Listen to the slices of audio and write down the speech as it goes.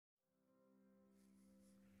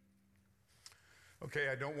Okay,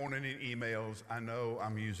 I don't want any emails. I know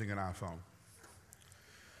I'm using an iPhone.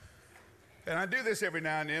 And I do this every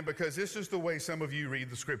now and then because this is the way some of you read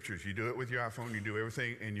the scriptures. You do it with your iPhone. You do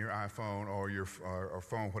everything in your iPhone or your or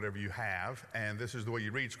phone, whatever you have. And this is the way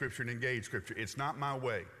you read scripture and engage scripture. It's not my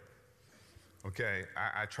way. Okay,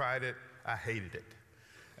 I tried it. I hated it.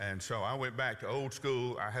 And so I went back to old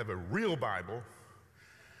school. I have a real Bible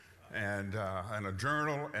and a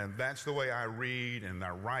journal, and that's the way I read and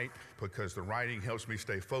I write, because the writing helps me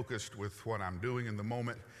stay focused with what I'm doing in the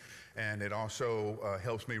moment, and it also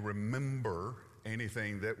helps me remember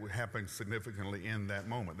anything that happened significantly in that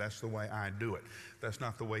moment. That's the way I do it. That's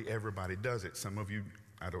not the way everybody does it. Some of you,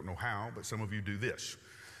 I don't know how, but some of you do this.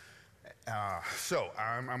 So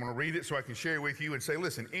I'm going to read it so I can share with you and say,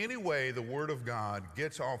 listen, any way the Word of God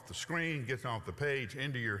gets off the screen, gets off the page,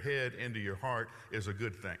 into your head, into your heart, is a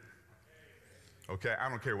good thing. Okay, I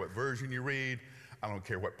don't care what version you read. I don't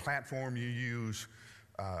care what platform you use.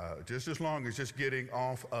 Just as long as it's getting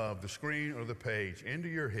off of the screen or the page, into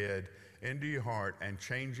your head, into your heart, and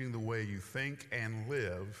changing the way you think and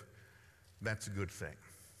live, that's a good thing.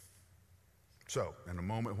 So, in a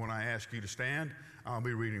moment when I ask you to stand, I'll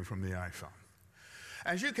be reading from the iPhone.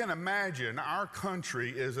 As you can imagine, our country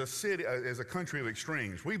is a country of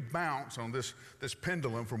extremes. We bounce on this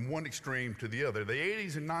pendulum from one extreme to the other. The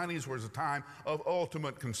 80s and 90s was a time of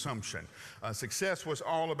ultimate consumption. Success was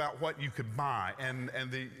all about what you could buy, and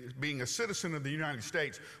being a citizen of the United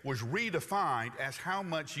States was redefined as how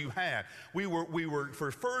much you had. We were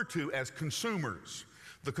referred to as consumers.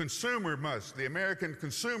 The consumer must, the American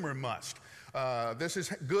consumer must. This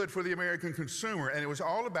is good for the American consumer, and it was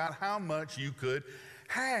all about how much you could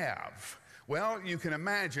have. Well, you can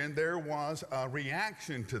imagine there was a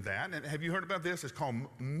reaction to that. And have you heard about this? It's called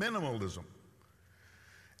minimalism.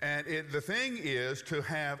 And the thing is to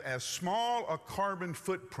have as small a carbon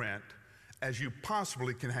footprint as you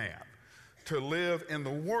possibly can have, to live in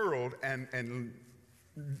the world and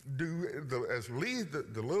do as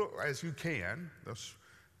little as you can,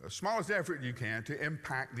 the smallest effort you can to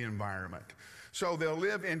impact the environment. So they'll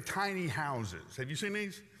live in tiny houses. Have you seen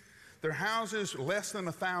these? They're houses less than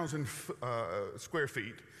 1,000 square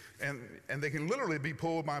feet, and they can literally be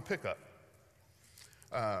pulled by a pickup.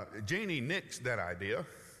 Jeannie nixed that idea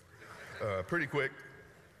pretty quick.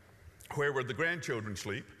 Where would the grandchildren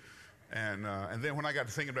sleep? And then when I got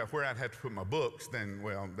to thinking about where I'd have to put my books, then,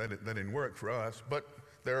 well, that didn't work for us. But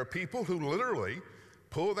there are people who literally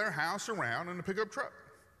pull their house around in a pickup truck.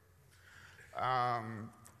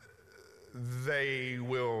 They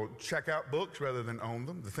will check out books rather than own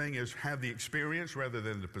them. The thing is, have the experience rather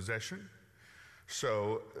than the possession.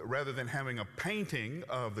 So rather than having a painting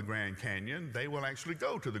of the Grand Canyon, they will actually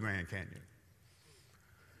go to the Grand Canyon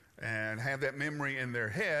and have that memory in their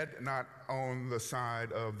head, not on the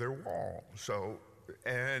side of their wall. So,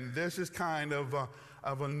 and this is kind of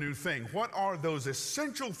a new thing. What are those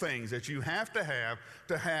essential things that you have to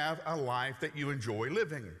have a life that you enjoy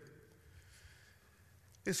living?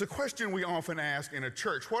 It's a question we often ask in a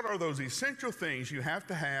church. What are those essential things you have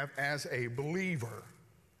to have as a believer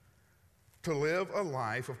to live a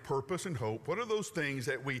life of purpose and hope? What are those things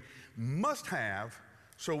that we must have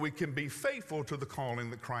so we can be faithful to the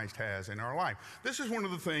calling that Christ has in our life? This is one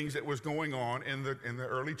of the things that was going on in the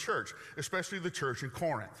early church, especially the church in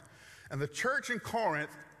Corinth. And the church in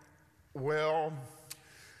Corinth, well,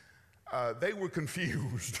 they were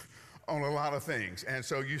confused on a lot of things. And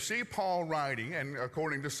so you see Paul writing, and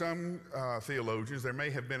according to some theologians, there may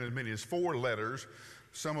have been as many as 4 letters,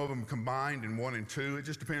 some of them combined in 1 and 2. It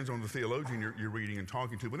just depends on the theologian you're reading and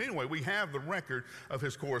talking to. But anyway, we have the record of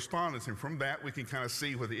his correspondence, and from that we can kind of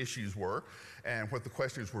see what the issues were and what the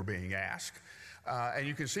questions were being asked. And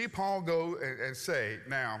you can see Paul go and say,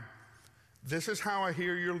 now, this is how I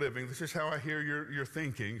hear you're living, this is how I hear you're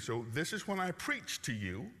thinking, so this is when I preach to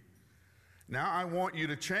you. Now I want you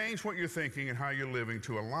to change what you're thinking and how you're living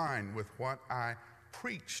to align with what I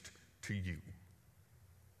preached to you.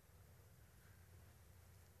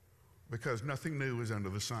 Because nothing new is under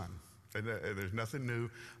the sun. There's nothing new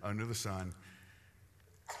under the sun.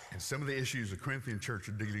 And some of the issues the Corinthian church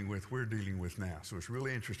are dealing with, we're dealing with now. So it's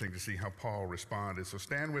really interesting to see how Paul responded. So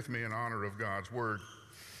stand with me in honor of God's word.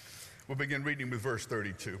 We'll begin reading with verse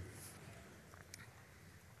 32.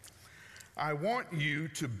 I want you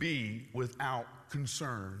to be without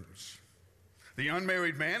concerns. The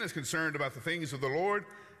unmarried man is concerned about the things of the Lord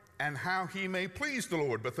and how he may please the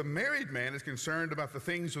Lord, but the married man is concerned about the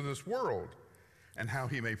things of this world and how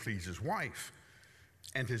he may please his wife,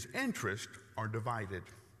 and his interests are divided.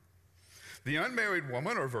 The unmarried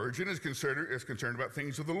woman or virgin is concerned about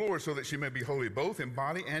things of the Lord, so that she may be holy both in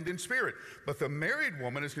body and in spirit. But the married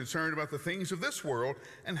woman is concerned about the things of this world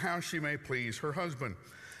and how she may please her husband.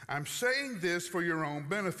 I'm saying this for your own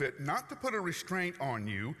benefit, not to put a restraint on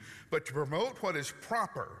you, but to promote what is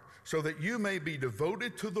proper, so that you may be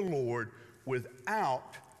devoted to the Lord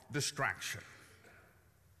without distraction.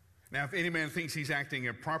 Now, if any man thinks he's acting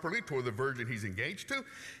improperly toward the virgin he's engaged to,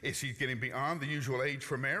 is he getting beyond the usual age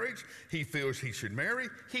for marriage? He feels he should marry.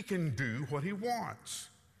 He can do what he wants.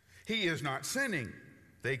 He is not sinning.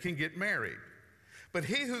 They can get married. But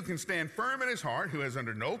he who can stand firm in his heart, who is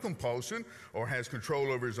under no compulsion or has control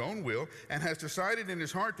over his own will, and has decided in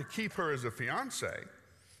his heart to keep her as a fiancée,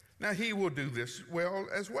 now he will do this well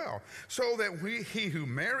as well. So that he who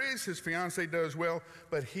marries his fiancée does well,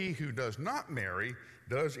 but he who does not marry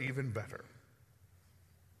does even better.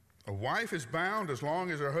 A wife is bound as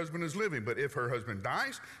long as her husband is living, but if her husband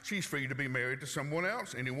dies, she's free to be married to someone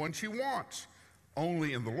else, anyone she wants,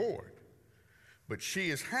 only in the Lord. But she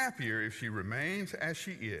is happier if she remains as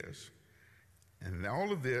she is. And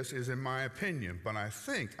all of this is in my opinion, but I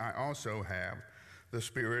think I also have the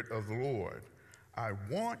Spirit of the Lord. I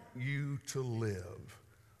want you to live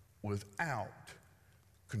without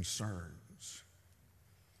concerns.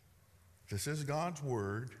 This is God's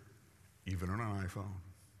word, even on an iPhone.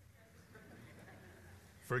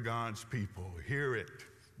 For God's people, hear it,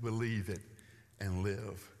 believe it, and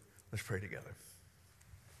live. Let's pray together.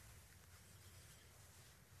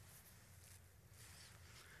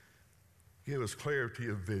 Give us clarity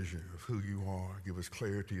of vision of who you are. Give us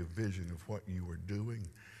clarity of vision of what you are doing.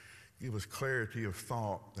 Give us clarity of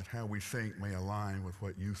thought that how we think may align with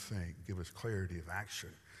what you think. Give us clarity of action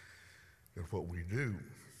that what we do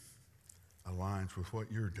aligns with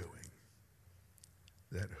what you're doing.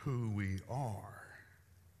 That who we are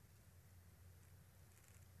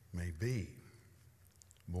may be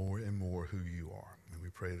more and more who you are. And we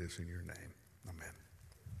pray this in your name. Amen.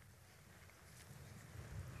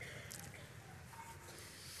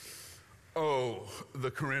 Oh, the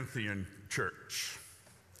Corinthian church.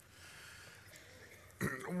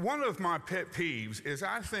 One of my pet peeves is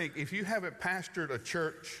I think if you haven't pastored a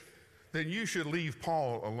church, then you should leave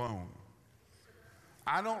Paul alone.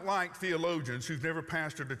 I don't like theologians who've never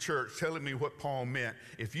pastored a church telling me what Paul meant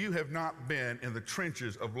if you have not been in the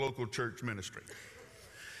trenches of local church ministry.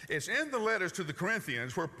 It's in the letters to the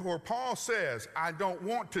Corinthians where Paul says, I don't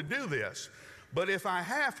want to do this, but if I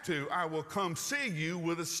have to, I will come see you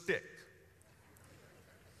with a stick.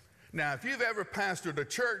 Now, if you've ever pastored a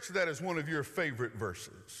church, that is one of your favorite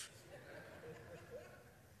verses.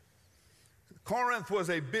 Corinth was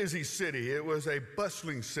a busy city. It was a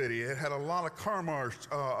bustling city. It had a lot of commerce.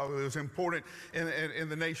 It was important in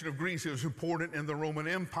the nation of Greece. It was important in the Roman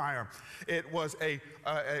Empire. It was a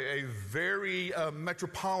very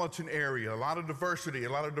metropolitan area, a lot of diversity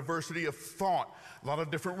of thought, a lot of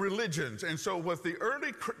different religions. And so what the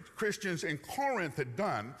early Christians in Corinth had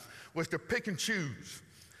done was to pick and choose.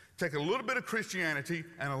 Take a little bit of Christianity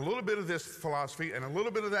and a little bit of this philosophy and a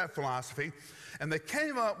little bit of that philosophy, and they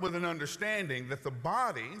came up with an understanding that the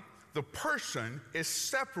body, the person, is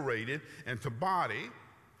separated into body,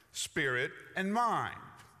 spirit, and mind.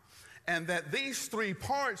 And that these three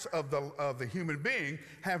parts of the human being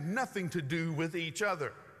have nothing to do with each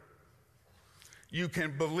other. You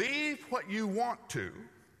can believe what you want to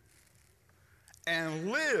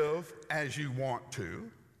and live as you want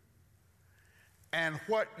to, and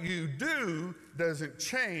what you do doesn't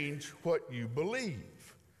change what you believe.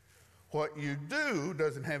 What you do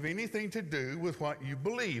doesn't have anything to do with what you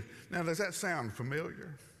believe. Now, does that sound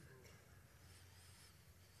familiar?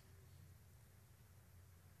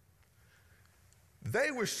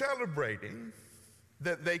 They were celebrating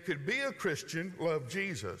that they could be a Christian, love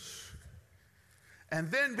Jesus,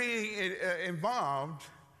 and then be involved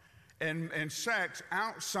in sex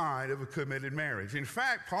outside of a committed marriage. In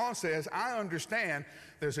fact, Paul says, I understand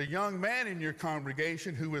there's a young man in your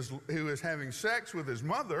congregation who is having sex with his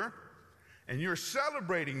mother, and you're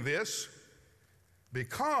celebrating this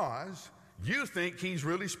because you think he's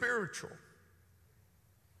really spiritual.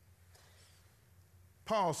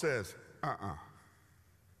 Paul says,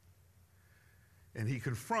 and he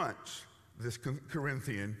confronts this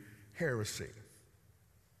Corinthian heresy.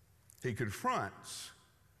 He confronts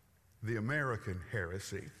the American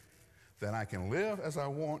heresy that I can live as I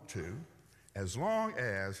want to as long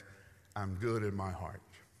as I'm good in my heart.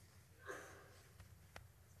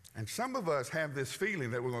 And some of us have this feeling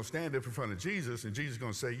that we're going to stand up in front of Jesus and Jesus is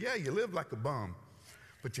going to say, yeah, you lived like a bum,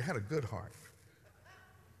 but you had a good heart.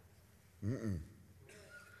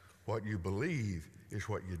 What you believe is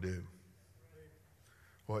what you do.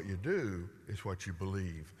 What you do is what you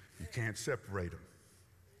believe. You can't separate them.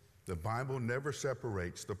 The Bible never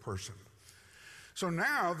separates the person. So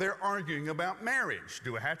now they're arguing about marriage.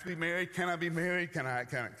 Do I have to be married? Can I be married? Can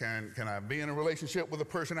I be in a relationship with a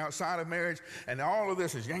person outside of marriage? And all of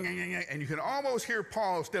this is yang, yang, yang, yang. And you can almost hear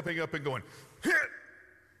Paul stepping up and going, "Hit!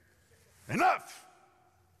 Enough!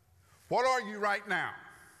 What are you right now?"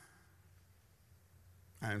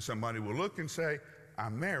 And somebody will look and say,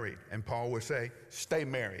 "I'm married." And Paul will say, "Stay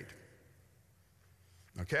married."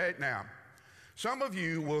 Okay, now, some of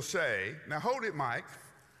you will say, "Now hold it, Mike.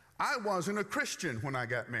 I wasn't a Christian when I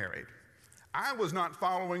got married. I was not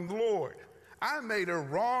following the Lord. I made a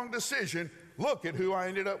wrong decision. Look at who I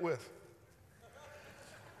ended up with."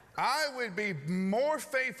 I would be more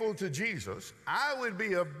faithful to Jesus. I would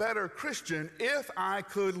be a better Christian if I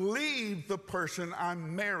could leave the person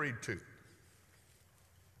I'm married to.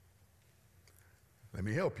 Let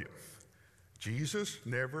me help you. Jesus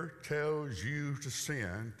never tells you to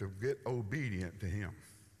sin to get obedient to him.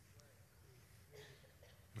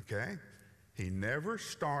 Okay? He never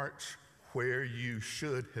starts where you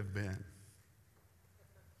should have been.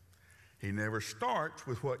 He never starts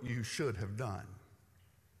with what you should have done.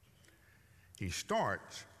 He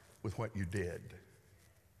starts with what you did.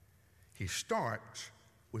 He starts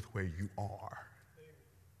with where you are.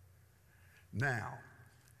 Now,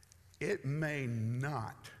 it may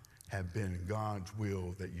not have been God's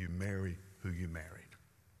will that you marry who you married.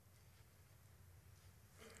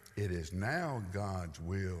 It is now God's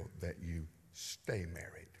will that you stay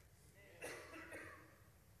married.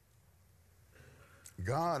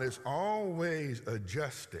 God is always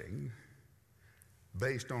adjusting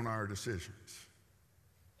based on our decisions.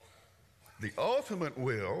 The ultimate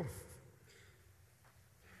will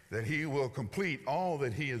that he will complete all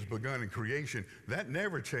that he has begun in creation, that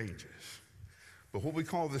never changes. But what we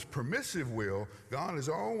call this permissive will, God is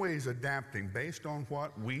always adapting based on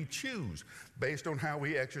what we choose, based on how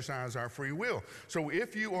we exercise our free will. So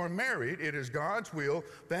if you are married, it is God's will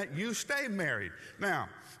that you stay married. Now,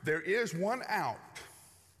 there is one out.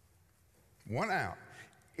 One out.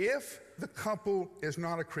 If the couple is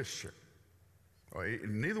not a Christian, or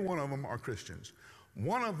neither one of them are Christians,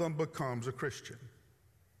 one of them becomes a Christian.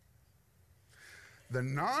 The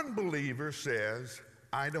non-believer says,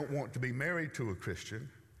 "I don't want to be married to a Christian."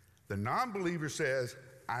 The non-believer says,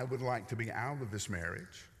 "I would like to be out of this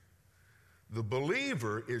marriage." The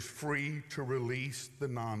believer is free to release the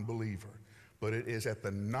non-believer, but it is at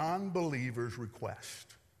the non-believer's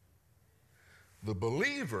request. The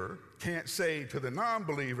believer can't say to the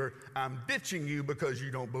non-believer, "I'm ditching you because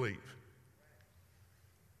you don't believe."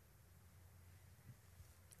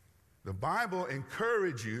 The Bible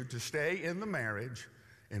encourages you to stay in the marriage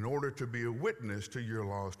in order to be a witness to your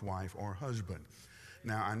lost wife or husband.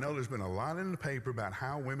 Now, I know there's been a lot in the paper about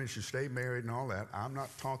how women should stay married and all that. I'm not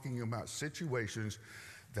talking about situations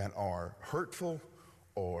that are hurtful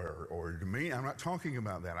or demeaning. I'm not talking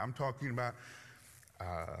about that. I'm talking about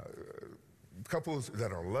couples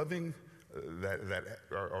that are loving, that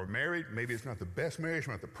are married. Maybe it's not the best marriage,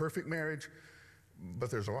 not the perfect marriage, but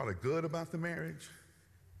there's a lot of good about the marriage.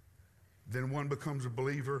 Then one becomes a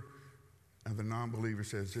believer, and the non-believer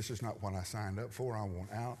says, "This is not what I signed up for, I want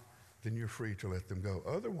out." Then you're free to let them go.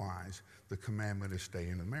 Otherwise, the commandment is stay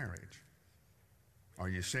in the marriage. Are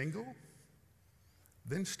you single?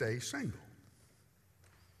 Then stay single.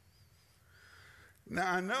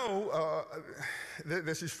 Now, I know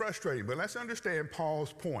this is frustrating, but let's understand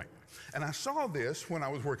Paul's point. And I saw this when I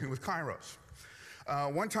was working with Kairos.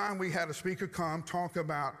 One time we had a speaker come talk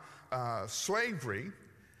about slavery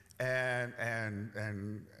and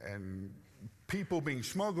people being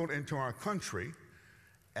smuggled into our country,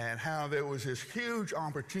 and how there was this huge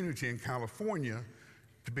opportunity in California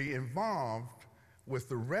to be involved with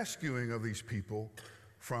the rescuing of these people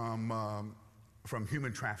from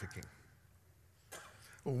human trafficking.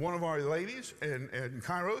 Well, one of our ladies in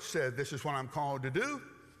Kairos said, "This is what I'm called to do."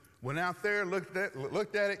 Went out there, looked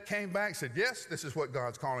at it, came back, said, "Yes, this is what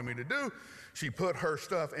God's calling me to do." She put her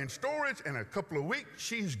stuff in storage. In a couple of weeks,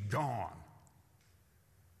 she's gone.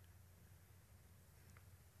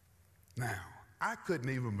 Now, I couldn't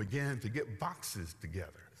even begin to get boxes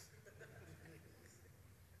together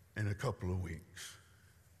in a couple of weeks.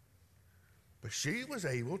 But she was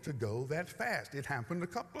able to go that fast. It happened a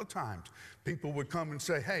couple of times. People would come and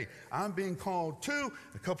say, "Hey, I'm being called too."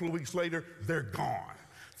 A couple of weeks later, they're gone.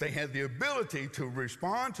 They had the ability to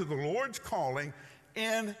respond to the Lord's calling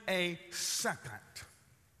in a second.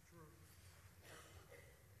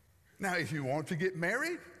 Now, if you want to get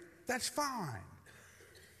married, that's fine.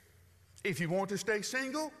 If you want to stay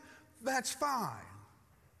single, that's fine.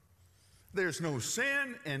 There's no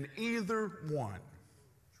sin in either one.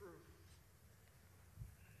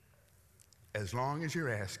 As long as you're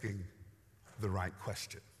asking the right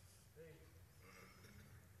question.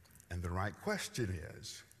 And the right question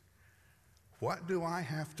is, what do I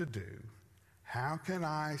have to do? How can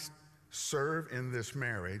I serve in this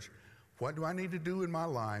marriage? What do I need to do in my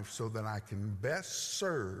life so that I can best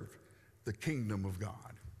serve the kingdom of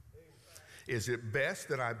God? Is it best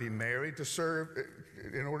that I be married to serve,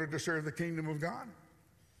 in order to serve the kingdom of God?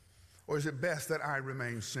 Or is it best that I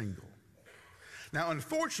remain single? Now,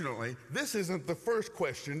 unfortunately, this isn't the first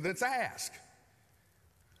question that's asked.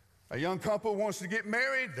 A young couple wants to get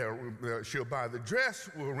married. She'll buy the dress.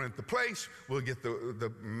 We'll rent the place. We'll get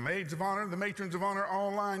the maids of honor, the matrons of honor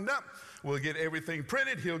all lined up. We'll get everything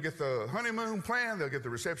printed. He'll get the honeymoon plan. They'll get the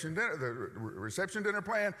reception dinner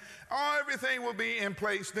plan. Everything will be in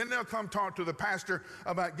place. Then they'll come talk to the pastor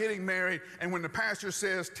about getting married. And when the pastor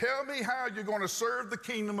says, "Tell me how you're going to serve the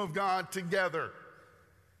kingdom of God together,"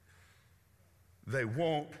 they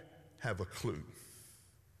won't have a clue.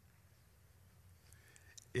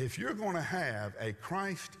 If you're going to have a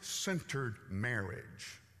Christ-centered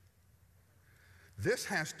marriage, this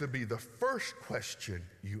has to be the first question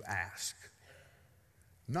you ask,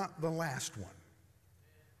 not the last one.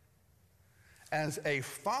 As a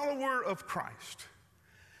follower of Christ,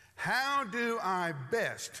 how do I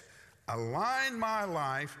best align my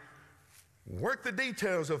life, work the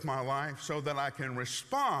details of my life so that I can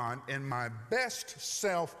respond in my best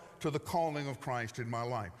self to the calling of Christ in my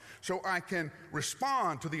life, so I can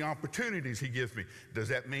respond to the opportunities he gives me? Does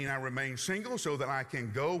that mean I remain single so that I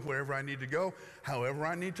can go wherever I need to go, however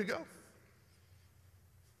I need to go?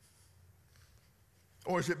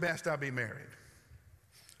 Or is it best I be married?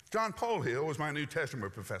 John Polhill was my New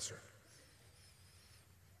Testament professor.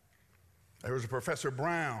 There was a Professor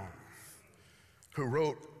Brown who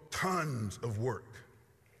wrote tons of work.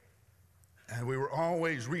 And we were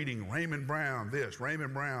always reading Raymond Brown this,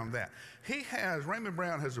 Raymond Brown that. Raymond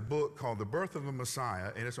Brown has a book called The Birth of the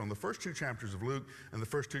Messiah, and it's on the first 2 chapters of Luke and the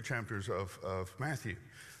first 2 chapters of Matthew.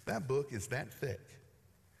 That book is that thick.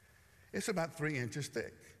 It's about 3 inches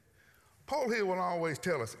thick. Polhill will always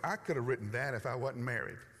tell us, I could have written that if I wasn't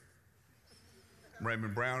married.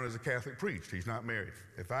 Raymond Brown is a Catholic priest. He's not married.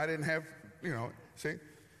 If I didn't have,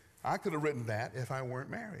 I could have written that if I weren't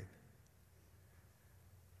married.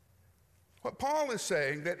 What Paul is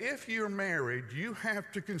saying, that if you're married, you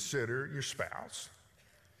have to consider your spouse.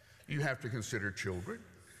 You have to consider children.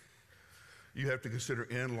 You have to consider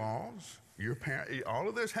in-laws, your parents. All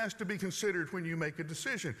of this has to be considered when you make a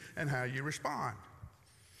decision and how you respond.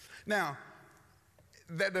 Now,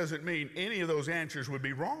 that doesn't mean any of those answers would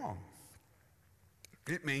be wrong.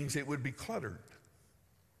 It means it would be cluttered.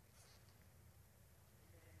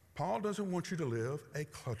 Paul doesn't want you to live a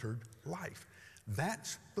cluttered life.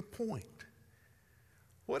 That's the point.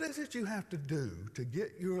 What is it you have to do to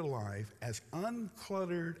get your life as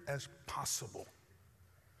uncluttered as possible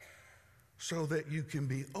so that you can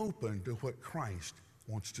be open to what Christ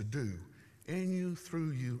wants to do in you,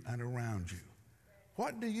 through you, and around you?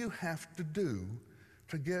 What do you have to do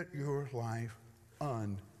to get your life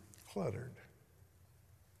uncluttered?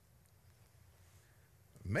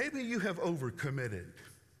 Maybe you have overcommitted.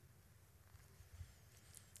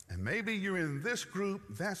 And maybe you're in this group,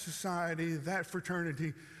 that society, that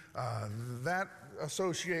fraternity, that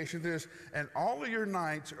association, this, and all of your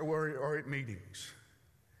nights are at meetings.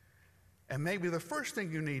 And maybe the first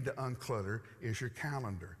thing you need to unclutter is your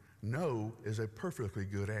calendar. No is a perfectly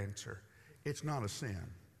good answer. It's not a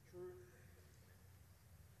sin.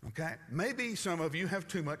 Okay? Maybe some of you have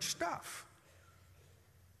too much stuff.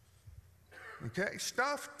 Okay?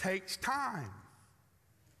 Stuff takes time.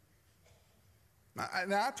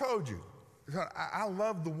 Now, I told you, I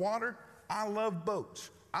love the water. I love boats.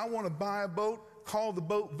 I want to buy a boat, call the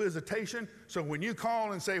boat visitation, so when you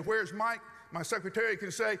call and say, "Where's Mike?" my secretary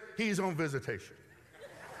can say, "He's on visitation."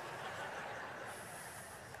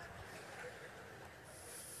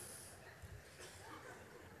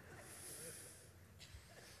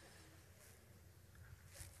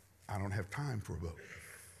 I don't have time for a boat.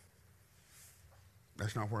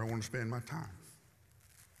 That's not where I want to spend my time.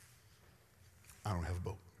 I don't have a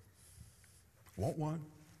boat. Want one?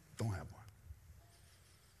 Don't have one.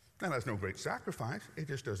 Now, that's no great sacrifice. It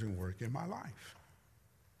just doesn't work in my life.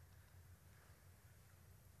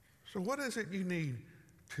 So what is it you need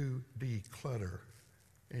to declutter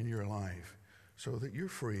in your life so that you're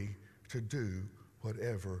free to do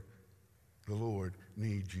whatever the Lord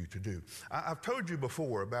needs you to do? I've told you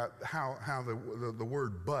before about how the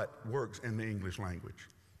word "but" works in the English language.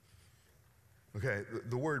 Okay,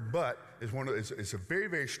 the word but is it's a very,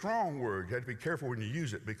 very strong word. You have to be careful when you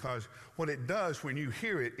use it, because what it does when you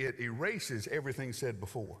hear it, it erases everything said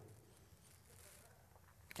before.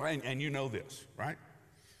 And you know this, right?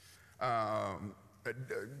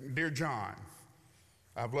 Dear John,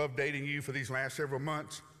 I've loved dating you for these last several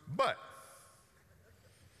months, but,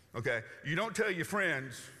 okay, you don't tell your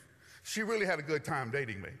friends, she really had a good time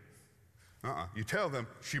dating me. You tell them,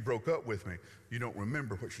 she broke up with me. You don't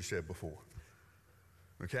remember what she said before.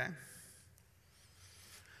 Okay?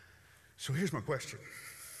 So here's my question.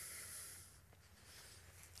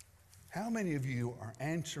 How many of you are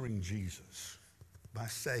answering Jesus by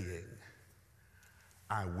saying,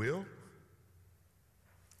 I will,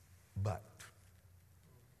 but?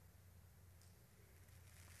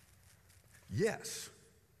 Yes,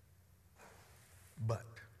 but.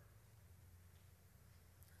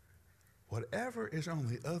 Whatever is on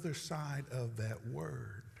the other side of that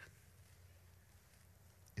word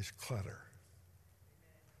is clutter.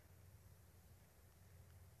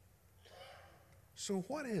 So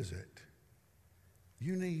what is it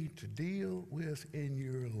you need to deal with in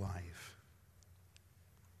your life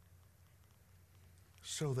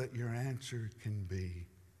so that your answer can be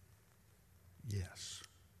yes?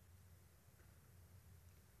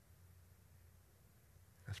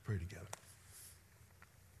 Let's pray together.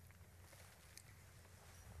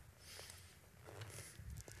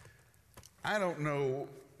 I don't know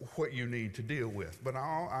what you need to deal with, but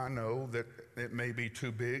I know that it may be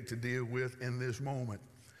too big to deal with in this moment.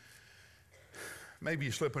 Maybe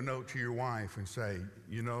you slip a note to your wife and say,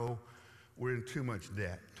 you know, we're in too much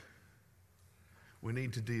debt. We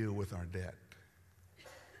need to deal with our debt.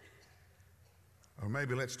 Or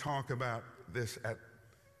maybe let's talk about this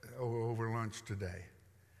over lunch today.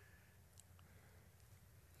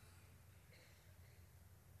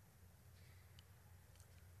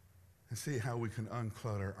 And see how we can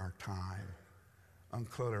unclutter our time,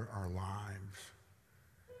 unclutter our lives,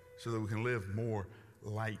 so that we can live more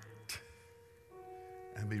light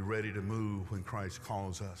and be ready to move when Christ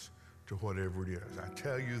calls us to whatever it is. I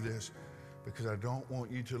tell you this because I don't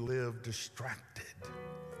want you to live distracted.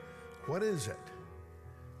 What is it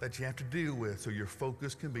that you have to deal with so your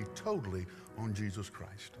focus can be totally on Jesus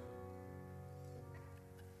Christ?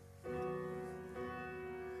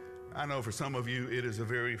 I know for some of you, it is the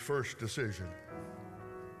very first decision.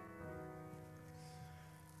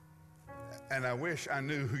 And I wish I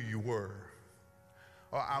knew who you were.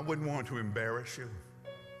 Or I wouldn't want to embarrass you.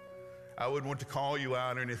 I wouldn't want to call you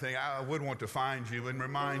out or anything. I would want to find you and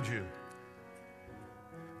remind you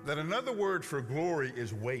that another word for glory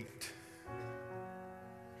is weight.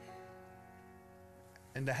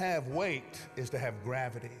 And to have weight is to have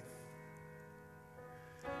gravity.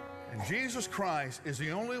 And Jesus Christ is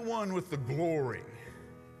the only one with the glory,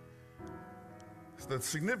 the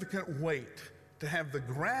significant weight, to have the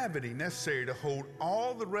gravity necessary to hold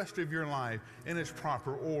all the rest of your life in its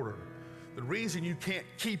proper order. The reason you can't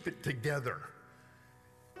keep it together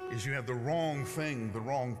is you have the wrong thing, the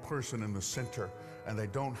wrong person in the center, and they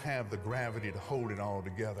don't have the gravity to hold it all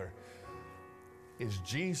together. Is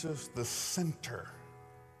Jesus the center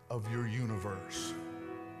of your universe?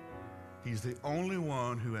 He's the only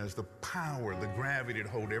one who has the power, the gravity to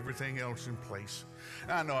hold everything else in place.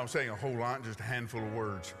 Now, I know I'm saying a whole lot, just a handful of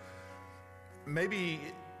words. Maybe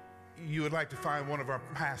you would like to find one of our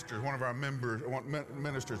pastors, one of our members,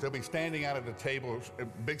 ministers. They'll be standing out at the table. A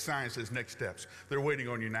big sign says next steps. They're waiting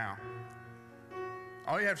on you now.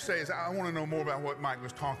 All you have to say is, I want to know more about what Mike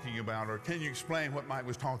was talking about, or can you explain what Mike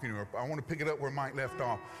was talking about? I want to pick it up where Mike left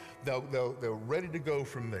off. They're ready to go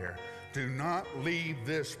from there. Do not leave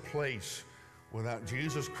this place without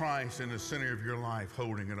Jesus Christ in the center of your life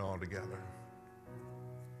holding it all together.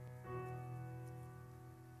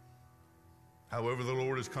 However the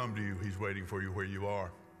Lord has come to you, He's waiting for you where you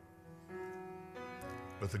are.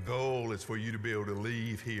 But the goal is for you to be able to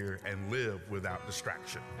leave here and live without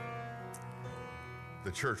distraction.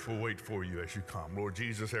 The church will wait for you as you come. Lord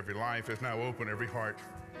Jesus, every life is now open, every heart.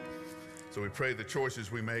 So we pray the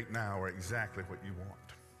choices we make now are exactly what you want.